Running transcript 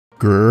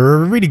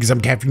Greetings, I'm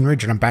Captain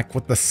Ridge and I'm back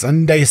with the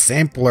Sunday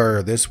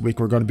Sampler. This week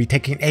we're going to be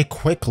taking a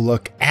quick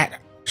look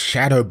at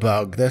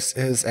Shadowbug. This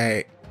is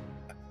I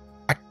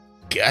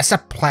guess a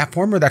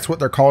platformer, that's what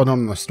they're calling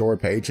on the store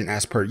page, and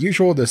as per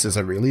usual, this is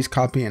a release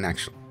copy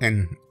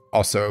and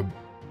also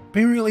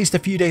being released a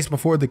few days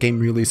before the game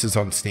releases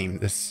on Steam.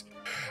 This,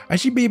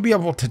 as you may be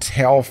able to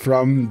tell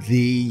from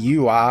the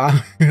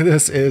UI,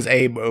 this is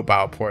a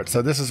mobile port,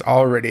 so this is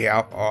already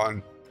out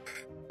on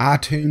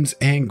iTunes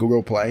and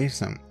Google Play.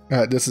 So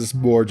this is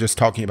more just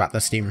talking about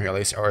the Steam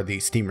release, or the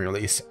Steam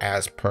release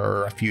as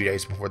per a few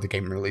days before the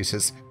game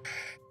releases.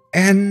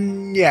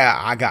 And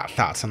yeah, I got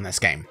thoughts on this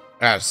game,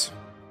 as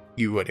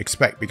you would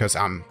expect, because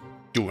I'm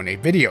doing a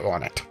video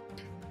on it.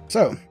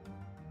 So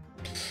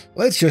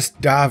let's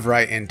just dive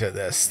right into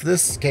this.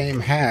 This game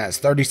has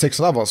 36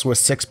 levels with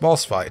 6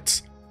 boss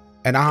fights,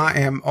 and I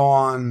am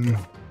on...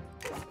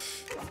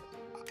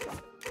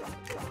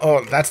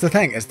 Oh, that's the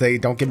thing, is they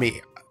don't give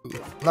me...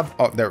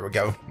 Oh, there we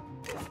go.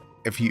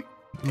 If you...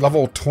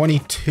 Level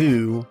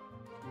 22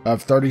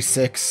 of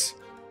 36,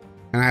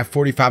 and I have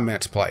 45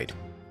 minutes played.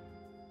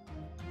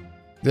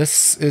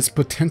 This is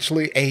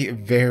potentially a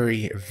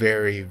very,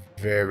 very,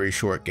 very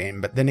short game,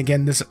 but then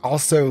again, this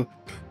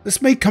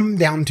may come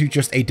down to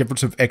just a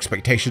difference of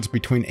expectations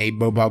between a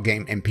mobile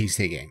game and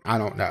PC game. I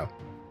don't know.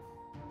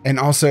 And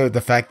also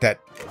the fact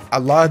that a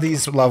lot of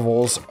these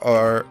levels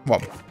are,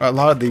 well, a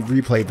lot of the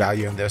replay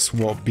value in this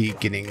will be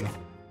getting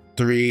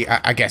 3,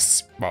 I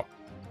guess, well,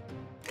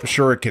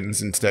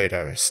 shurikens instead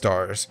of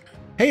stars.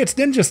 Hey, it's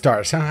ninja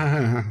stars.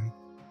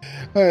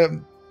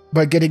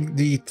 By getting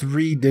the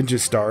 3 ninja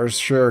stars,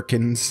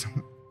 shurikens,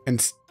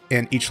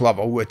 in each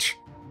level, which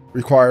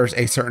requires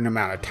a certain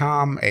amount of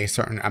time, a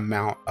certain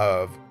amount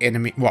of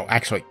enemy, well,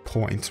 actually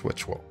points,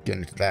 which we'll get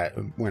into that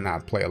when I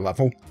play a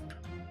level.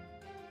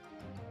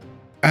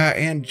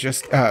 And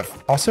just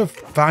also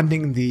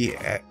finding the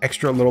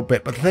extra little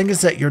bit. But the thing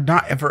is that you're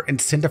not ever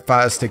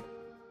incentivized to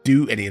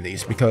do any of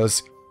these,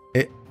 because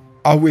it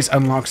always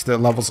unlocks the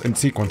levels in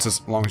sequence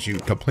as long as you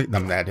complete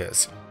them, that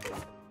is.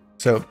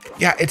 So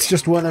yeah, it's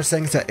just one of those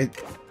things that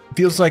it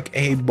feels like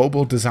a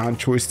mobile design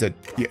choice that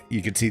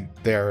you can see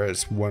there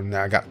is one.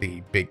 I got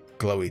the big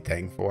glowy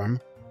thing for him,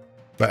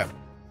 but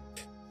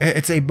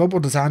it's a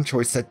mobile design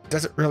choice that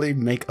doesn't really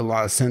make a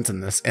lot of sense in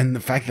this, and the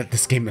fact that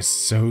this game is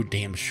so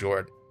damn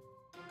short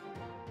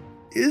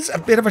is a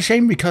bit of a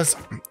shame, because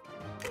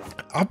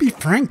I'll be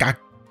frank, I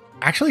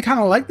actually kind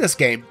of like this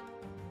game,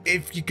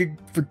 if you could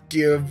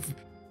forgive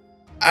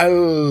a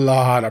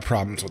lot of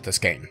problems with this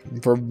game.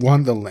 For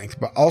one, the length,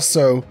 but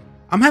also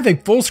I'm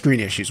having full screen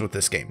issues with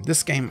this game.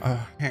 This game,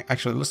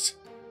 actually, let's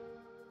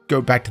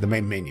go back to the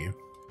main menu.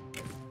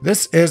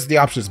 This is the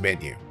options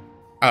menu.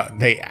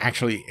 They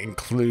actually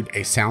include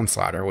a sound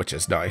slider, which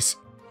is nice,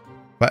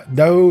 but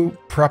no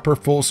proper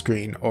full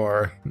screen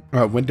or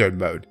windowed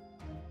mode.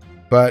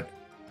 But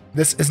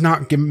this is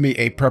not giving me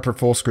a proper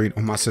full screen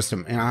on my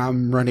system, and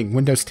I'm running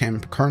Windows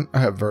 10 current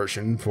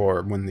version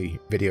for when the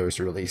video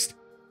is released.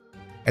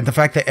 And the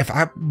fact that if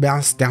I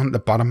mouse down at the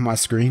bottom of my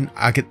screen,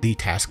 I get the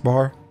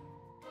taskbar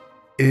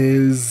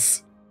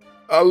is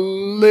a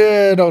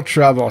little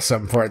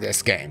troublesome for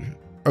this game.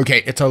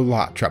 Okay, it's a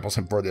lot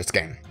troublesome for this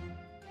game.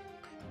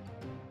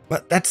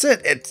 But that's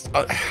it.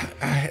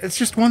 It's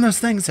just one of those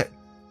things that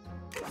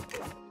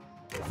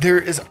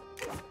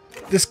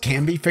this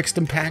can be fixed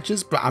in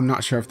patches, but I'm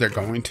not sure if they're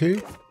going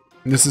to.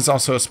 And this is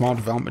also a small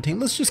development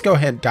team. Let's just go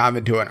ahead and dive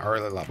into an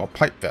early level,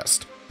 Pipe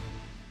Fist.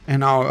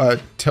 And I'll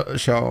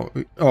show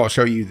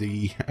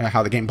you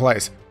how the game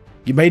plays.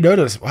 You may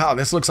notice, wow,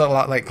 this looks a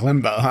lot like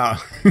Limbo, huh?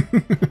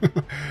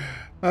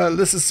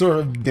 This is sort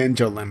of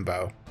Ninja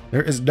Limbo.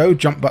 There is no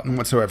jump button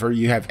whatsoever.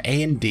 You have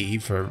A and D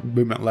for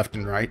movement left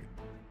and right,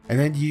 and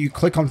then you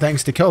click on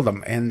things to kill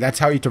them, and that's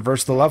how you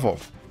traverse the level.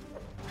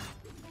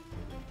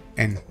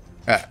 And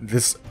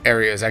this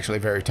area is actually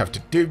very tough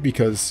to do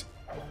because,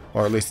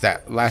 or at least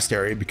that last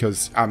area,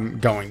 because I'm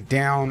going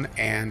down,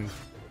 and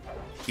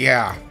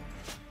yeah.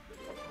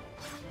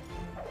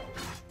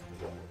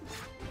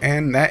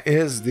 And that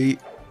is the...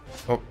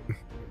 Oh,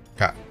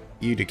 got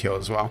you to kill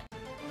as well.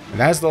 And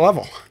that's the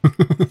level.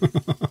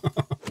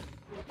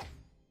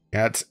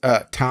 Yeah, it's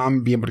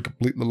time being able to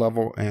complete the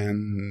level,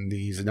 and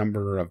these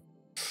number of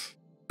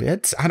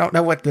bits. I don't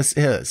know what this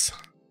is.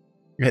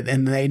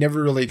 And they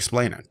never really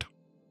explain it.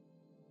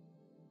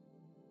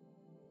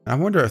 I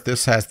wonder if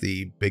this has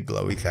the big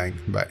glowy thing,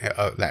 but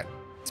that's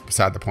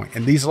beside the point.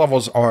 And these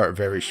levels are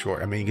very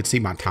short. I mean, you can see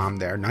my time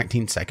there.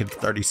 19 seconds,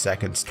 30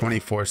 seconds,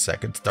 24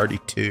 seconds,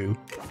 32,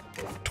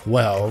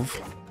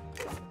 12.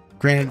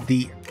 Granted,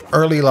 the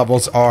early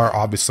levels are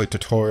obviously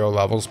tutorial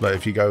levels, but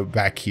if you go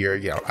back here,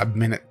 you know, a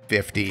minute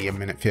 50,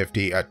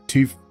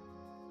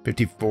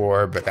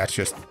 2:54, but that's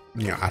just,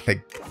 you know, I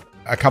think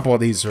a couple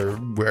of these are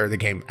where the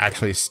game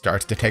actually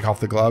starts to take off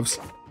the gloves.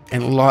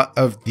 And a lot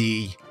of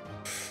the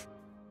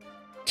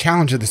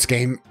challenge of this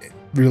game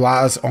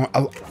relies on,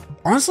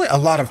 honestly, a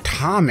lot of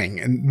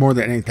timing, and more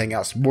than anything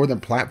else, more than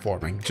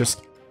platforming.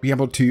 Just be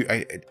able to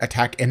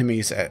attack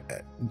enemies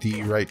at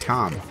the right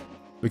time.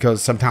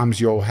 because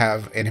sometimes you'll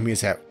have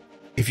enemies that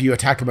if you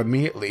attack them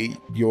immediately,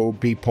 you'll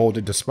be pulled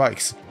into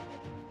spikes.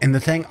 And the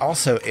thing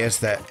also is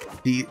that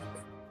the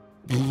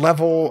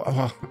level,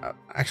 well,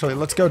 actually,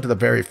 let's go to the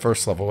very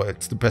first level.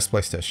 It's the best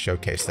place to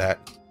showcase that.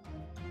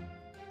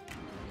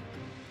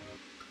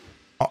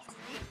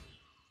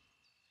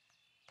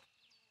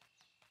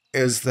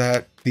 Is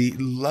that the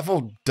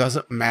level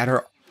doesn't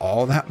matter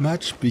all that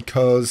much,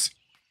 because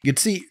you can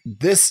see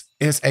this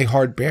is a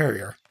hard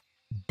barrier,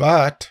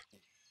 but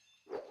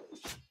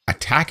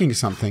attacking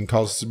something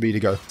causes me to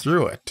go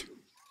through it.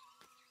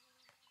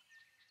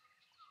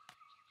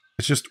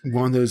 It's just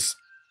one of those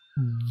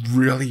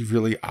really,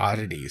 really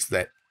oddities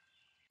that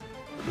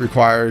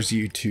requires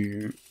you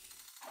to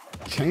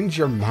change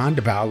your mind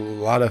about a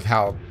lot of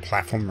how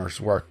platformers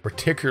work,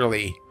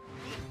 particularly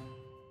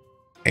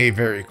a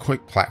very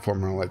quick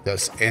platformer like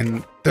this.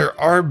 And there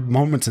are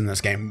moments in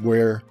this game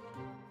where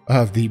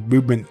the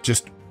movement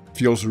just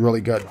feels really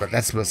good, but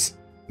that's what's,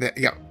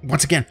 yeah,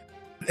 once again,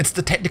 it's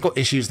the technical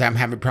issues that I'm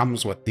having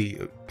problems with,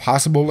 the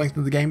possible length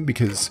of the game,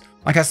 because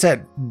like I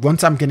said,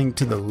 once I'm getting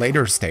to the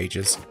later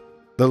stages,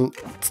 the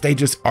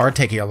stages are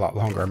taking a lot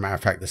longer. As a matter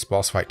of fact, this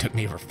boss fight took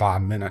me over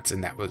 5 minutes,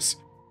 and that was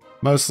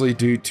mostly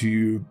due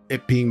to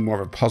it being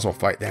more of a puzzle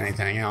fight than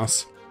anything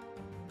else.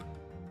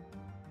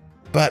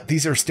 But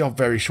these are still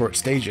very short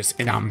stages,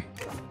 and I'm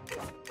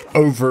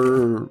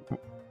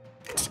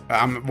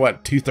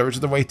what, 2/3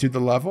 of the way through the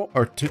level,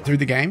 or through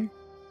the game?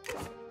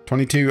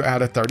 22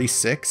 out of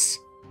 36.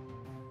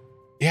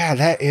 Yeah,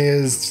 that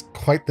is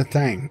quite the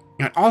thing.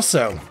 And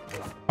also,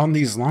 on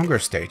these longer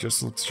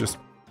stages, let's just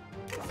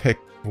pick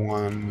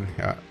one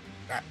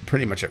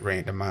pretty much at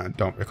random. I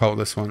don't recall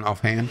this one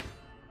offhand.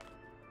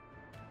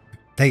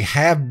 They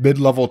have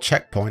mid-level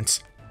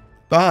checkpoints,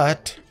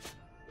 but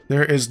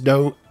there is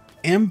no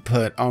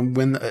input on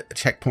when the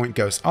checkpoint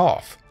goes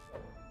off.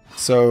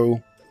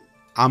 So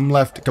I'm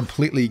left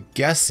completely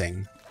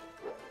guessing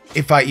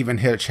if I even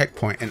hit a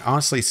checkpoint. And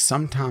honestly,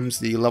 sometimes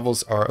the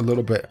levels are a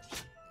little bit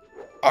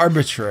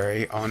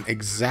arbitrary on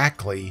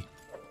exactly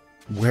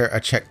where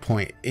a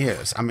checkpoint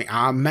is. I mean,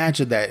 I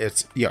imagine that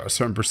it's, you know, a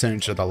certain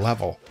percentage of the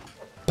level,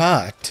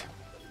 but,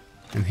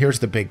 and here's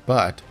the big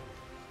but,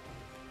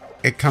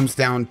 it comes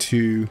down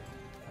to,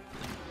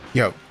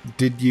 you know,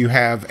 did you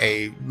have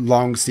a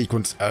long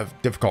sequence of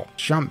difficult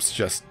jumps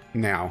just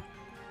now?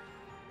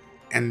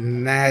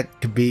 And that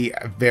could be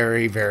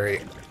very,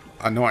 very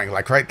annoying.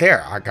 Like right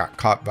there, I got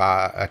caught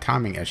by a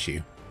timing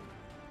issue.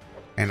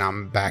 And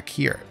I'm back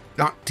here.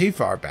 Not too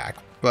far back,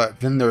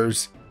 but then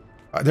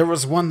there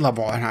was one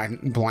level, and I'm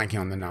blanking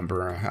on the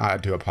number. I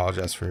do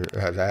apologize for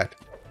that.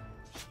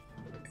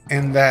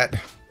 And that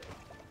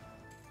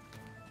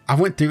I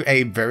went through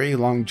a very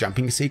long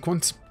jumping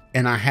sequence,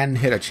 and I hadn't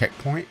hit a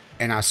checkpoint,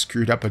 and I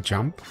screwed up a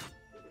jump,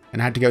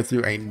 and I had to go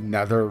through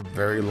another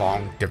very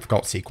long,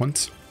 difficult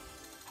sequence.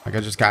 Like, I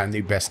just got a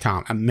new best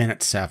time,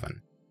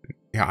 1:07.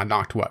 Yeah, I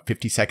knocked, what,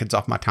 50 seconds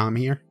off my time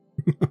here?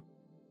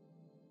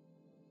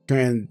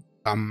 And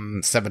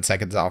I'm 7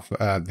 seconds off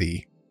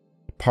the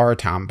par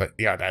time, but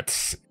yeah,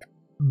 that's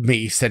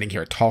me sitting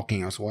here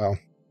talking as well.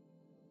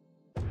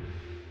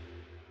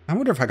 I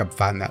wonder if I can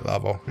find that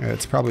level.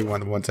 It's probably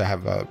one of the ones I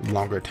have a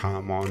longer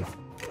time on.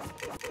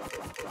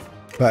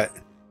 But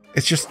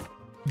it's just,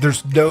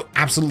 there's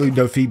absolutely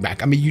no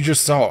feedback. I mean, you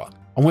just saw,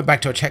 I went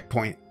back to a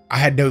checkpoint. I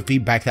had no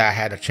feedback that I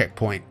had a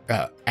checkpoint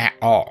at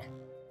all.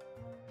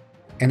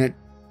 And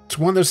it's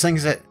one of those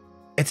things that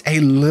it's a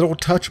little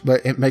touch,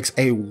 but it makes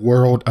a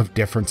world of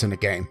difference in the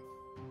game.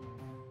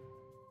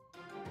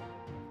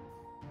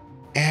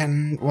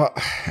 And, well,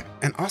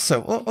 and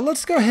also, well,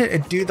 let's go ahead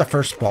and do the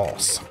first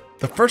boss.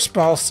 The first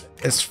boss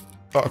is,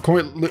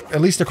 at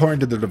least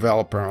according to the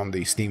developer on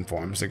the Steam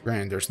forums,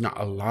 granted, there's not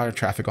a lot of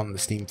traffic on the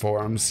Steam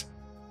forums,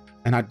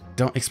 and I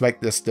don't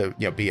expect this to,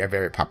 you know, be a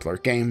very popular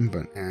game,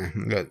 but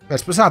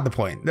that's beside the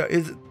point.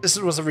 This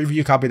was a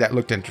review copy that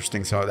looked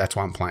interesting, so that's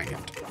why I'm playing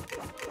it.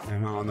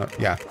 And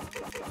yeah,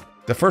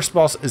 the first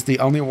boss is the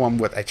only one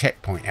with a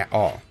checkpoint at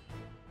all.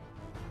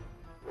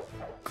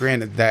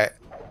 Granted, that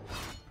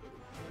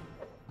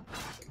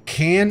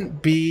can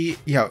be,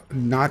 you know,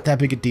 not that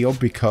big a deal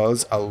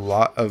because a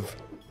lot of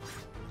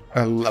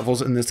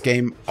levels in this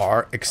game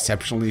are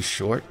exceptionally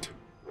short.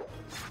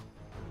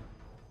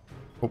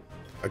 Oh,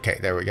 okay,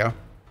 there we go.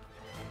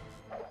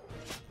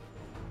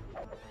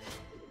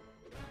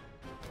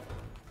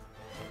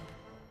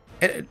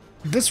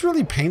 This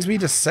really pains me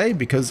to say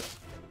because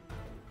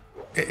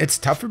it's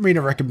tough for me to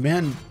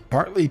recommend,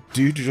 partly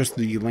due to just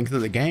the length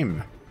of the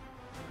game.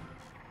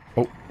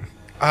 Oh,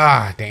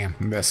 damn,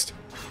 missed.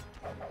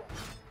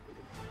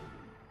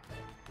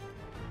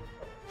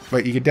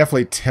 But you can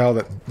definitely tell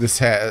that this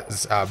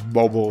has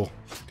mobile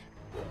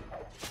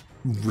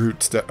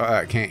roots,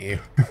 can't you?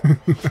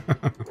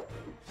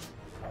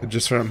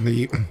 Just from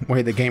the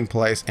way the game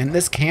plays. And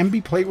this can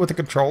be played with a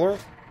controller,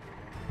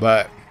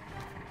 but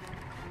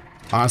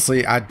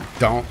honestly, I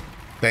don't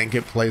think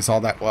it plays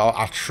all that well.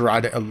 I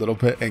tried it a little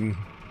bit and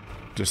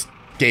just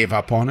gave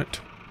up on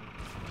it.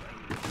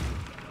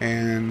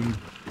 And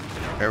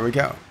there we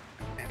go.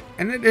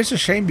 And it is a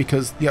shame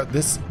because, you know,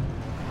 this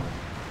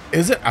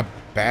isn't a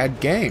bad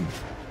game.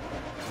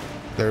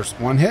 There's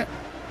one hit.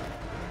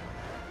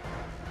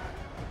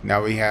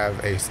 Now we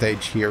have a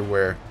stage here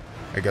where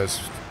it goes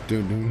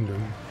doom doom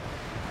doom.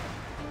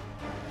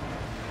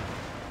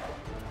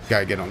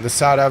 Gotta get on this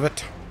side of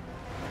it.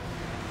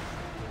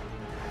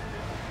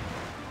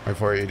 Wait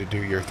for you to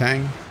do your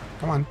thing.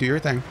 Come on, do your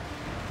thing.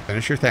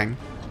 Finish your thing.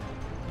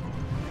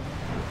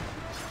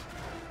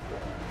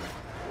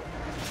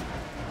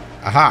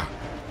 Aha!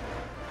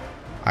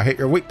 I hit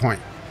your weak point.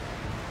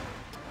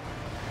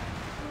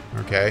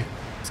 Okay,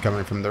 it's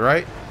coming from the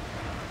right.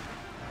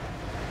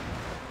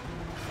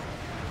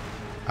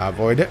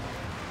 Avoid it.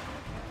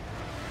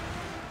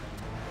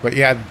 But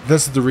yeah,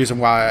 this is the reason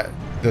why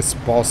this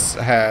boss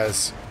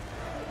has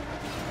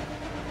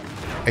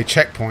a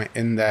checkpoint,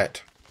 in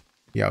that,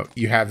 you know,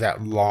 you have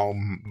that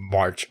long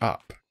march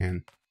up,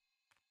 and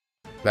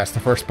that's the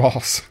first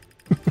boss.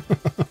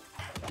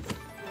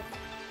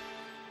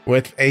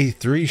 With a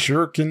 3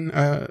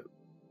 shuriken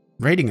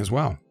rating as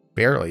well.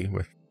 Barely,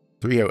 with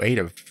 308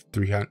 of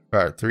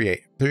 300,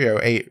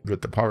 308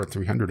 with the power of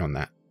 300 on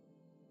that.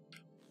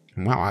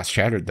 Wow, I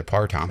shattered the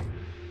power time.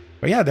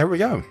 But yeah, there we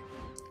go.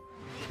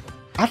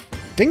 I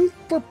think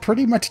we're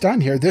pretty much done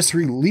here. This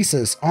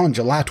releases on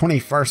July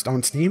 21st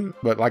on Steam,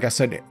 but like I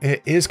said,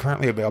 it is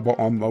currently available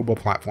on mobile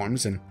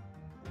platforms, and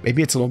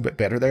maybe it's a little bit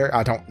better there.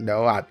 I don't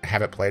know. I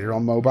haven't played it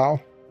on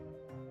mobile.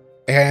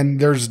 And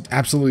there's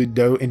absolutely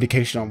no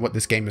indication on what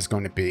this game is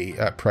going to be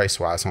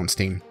price-wise on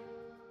Steam.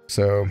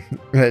 So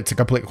it's a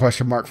complete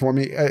question mark for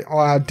me.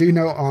 I do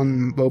know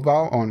on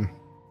mobile, on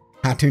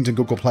iTunes and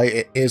Google Play,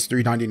 it is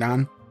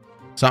 $3.99.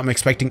 So I'm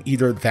expecting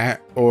either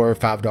that or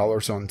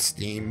 $5 on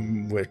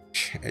Steam,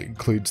 which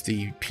includes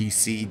the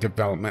PC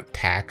development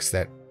tax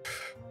that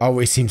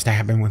always seems to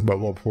happen with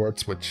mobile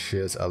ports, which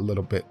is a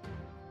little bit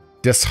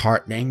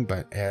disheartening,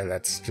 but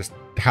that's just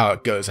how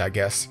it goes, I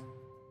guess.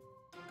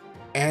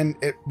 And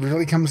it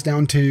really comes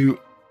down to,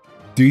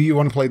 do you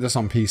want to play this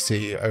on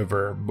PC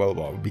over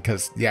mobile?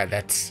 Because, yeah,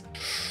 this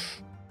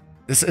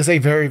is a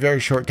very, very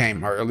short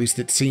game, or at least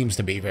it seems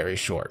to be very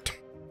short.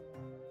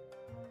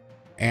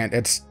 And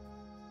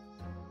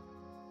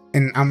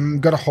I'm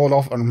going to hold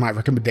off on my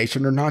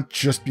recommendation or not,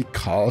 just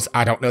because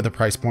I don't know the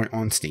price point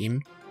on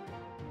Steam.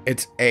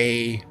 It's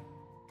a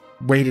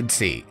wait and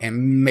see,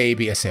 and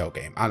maybe a sale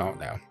game. I don't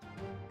know.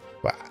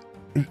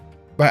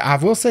 But I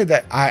will say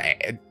that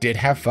I did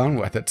have fun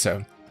with it,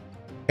 so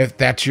if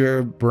that's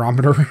your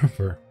barometer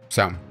for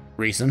some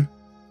reason,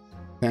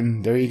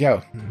 then there you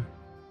go.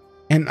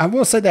 And I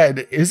will say that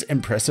it is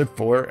impressive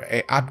for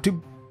I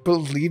do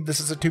believe this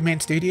is a 2-man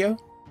studio,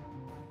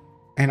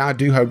 and I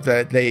do hope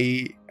that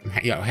they,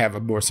 you know, have a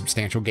more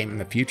substantial game in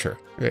the future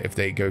if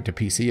they go to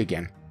PC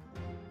again.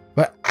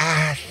 But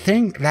I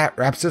think that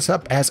wraps us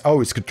up. As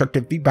always,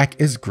 constructive feedback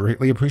is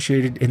greatly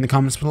appreciated in the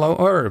comments below,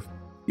 or if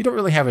you don't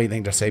really have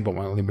anything to say but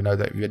want to let me know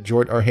that you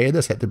enjoyed or hated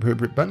this, hit the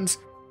appropriate buttons.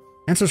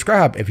 And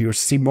subscribe if you wish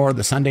to see more of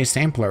the Sunday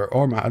Sampler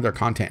or my other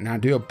content. And I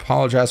do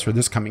apologize for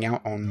this coming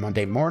out on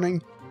Monday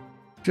morning.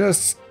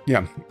 Just, you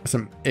know,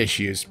 some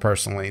issues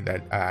personally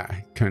that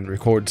I couldn't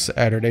record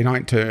Saturday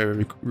night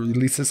to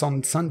release this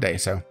on Sunday.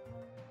 So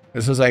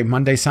this is a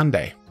Monday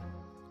Sunday.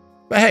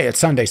 But hey, it's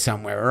Sunday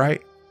somewhere,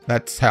 right?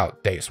 That's how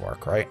days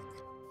work, right?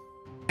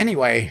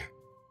 Anyway,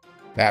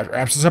 that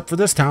wraps us up for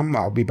this time.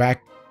 I'll be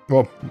back,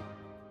 well,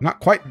 not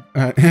quite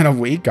in a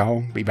week.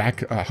 I'll be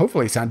back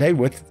hopefully Sunday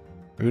with,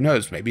 who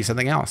knows, maybe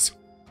something else.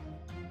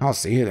 I'll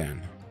see you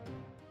then.